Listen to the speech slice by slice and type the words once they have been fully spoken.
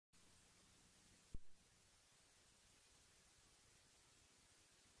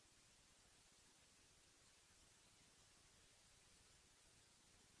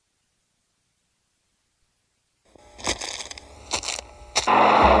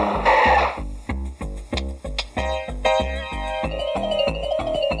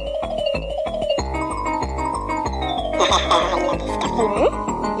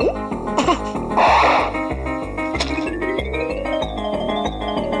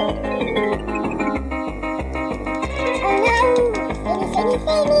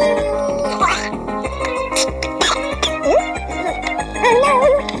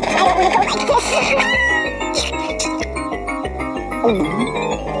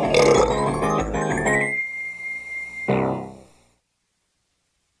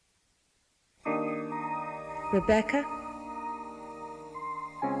Rebecca?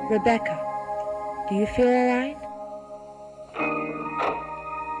 Rebecca, do you feel all right?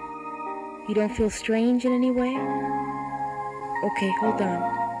 You don't feel strange in any way? Okay, hold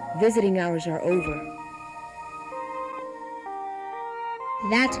on. Visiting hours are over.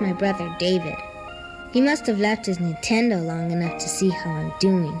 That's my brother David. He must have left his Nintendo long enough to see how I'm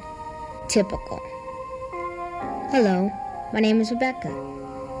doing. Typical. Hello, my name is Rebecca,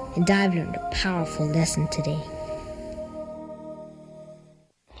 and I've learned a powerful lesson today.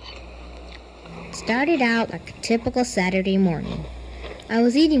 It started out like a typical Saturday morning. I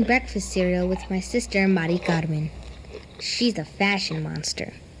was eating breakfast cereal with my sister, Mari Carmen. She's a fashion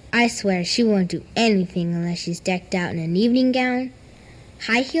monster. I swear she won't do anything unless she's decked out in an evening gown,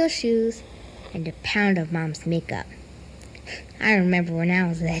 high-heel shoes, and a pound of mom's makeup. I remember when I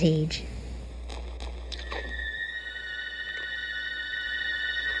was that age.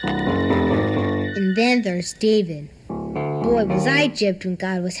 And then there's David. Boy, was I gypped when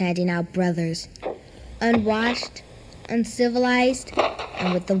God was handing out brothers. Unwashed, uncivilized,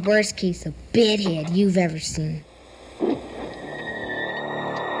 and with the worst case of BedHead you've ever seen.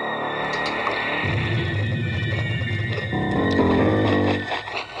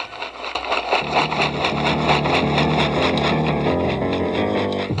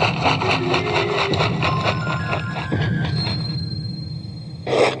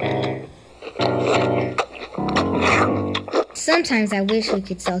 Sometimes I wish we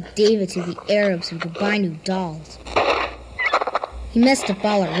could sell David to the Arabs who could buy new dolls. He messed up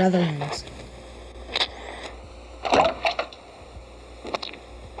all our other ones.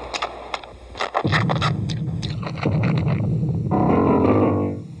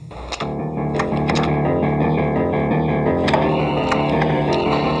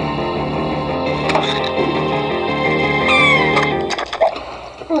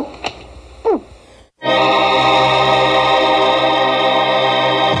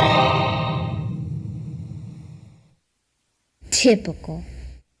 Typical.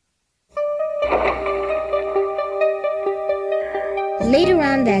 Later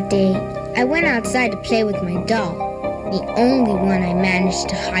on that day, I went outside to play with my doll, the only one I managed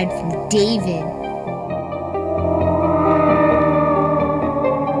to hide from David.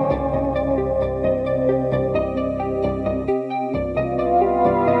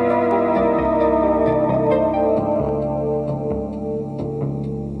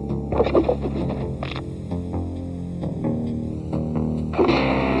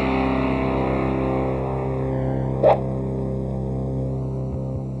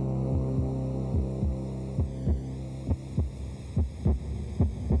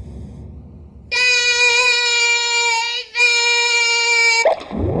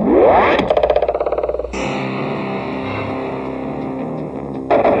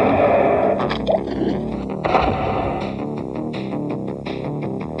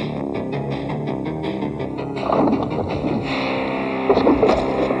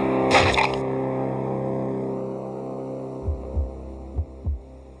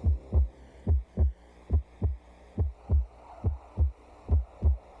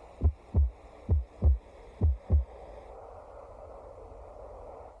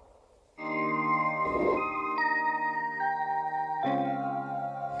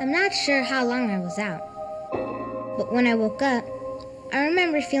 I'm not sure how long I was out, but when I woke up, I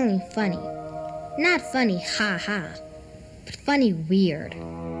remember feeling funny. Not funny, ha-ha, but funny weird.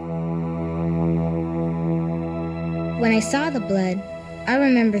 When I saw the blood, I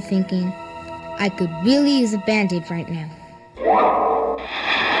remember thinking, I could really use a Band-Aid right now.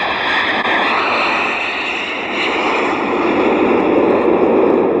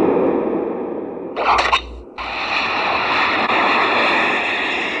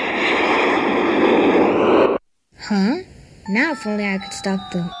 Huh? Now if only I could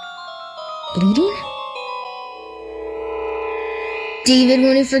stop the bleeding? David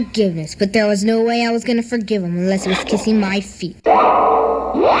wanted forgiveness, but there was no way I was gonna forgive him unless he was kissing my feet.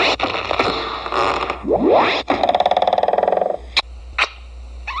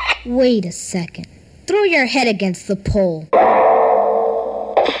 Wait a second. Throw your head against the pole.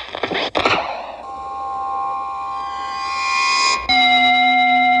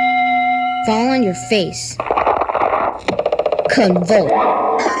 Fall on your face. Convolt.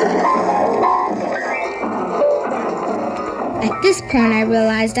 At this point, I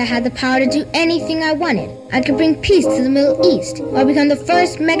realized I had the power to do anything I wanted. I could bring peace to the Middle East, or become the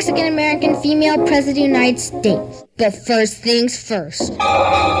first Mexican-American female president of the United States. But first things first. And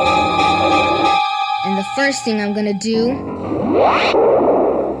the first thing I'm gonna do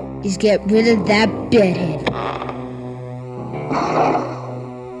is get rid of that bedhead.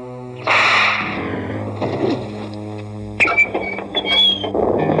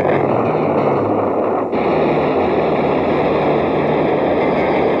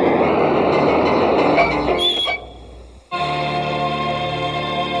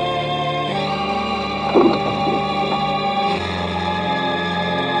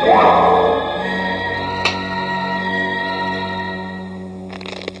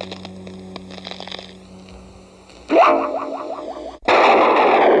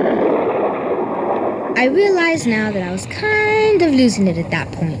 I realized now that I was kind of losing it at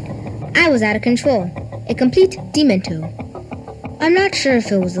that point. I was out of control, a complete demento. I'm not sure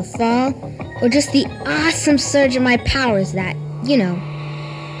if it was the fall or just the awesome surge of my powers that,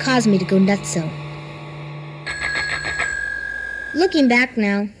 caused me to go nutso. Looking back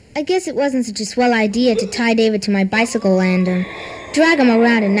now, I guess it wasn't such a swell idea to tie David to my bicycle and drag him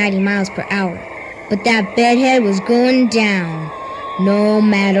around at 90 miles per hour. But that bedhead was going down, no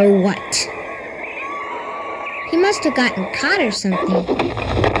matter what. He must have gotten caught or something.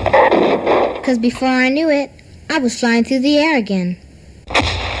 Because before I knew it, I was flying through the air again.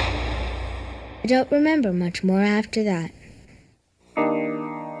 I don't remember much more after that.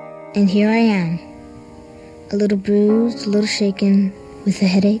 And here I am. A little bruised, a little shaken, with a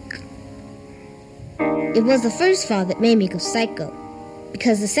headache. It was the first fall that made me go psycho.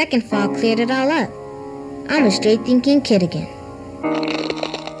 Because the second fall cleared it all up. I'm a straight thinking kid again.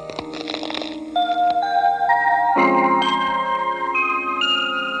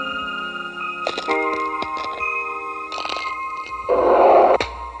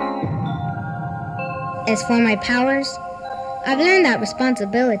 As for my powers, I've learned that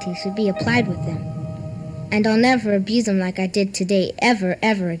responsibility should be applied with them. And I'll never abuse them like I did today ever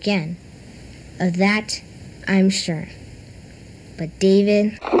again. Of that, I'm sure. But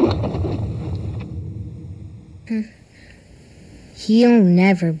David, he'll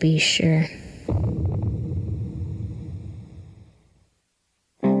never be sure.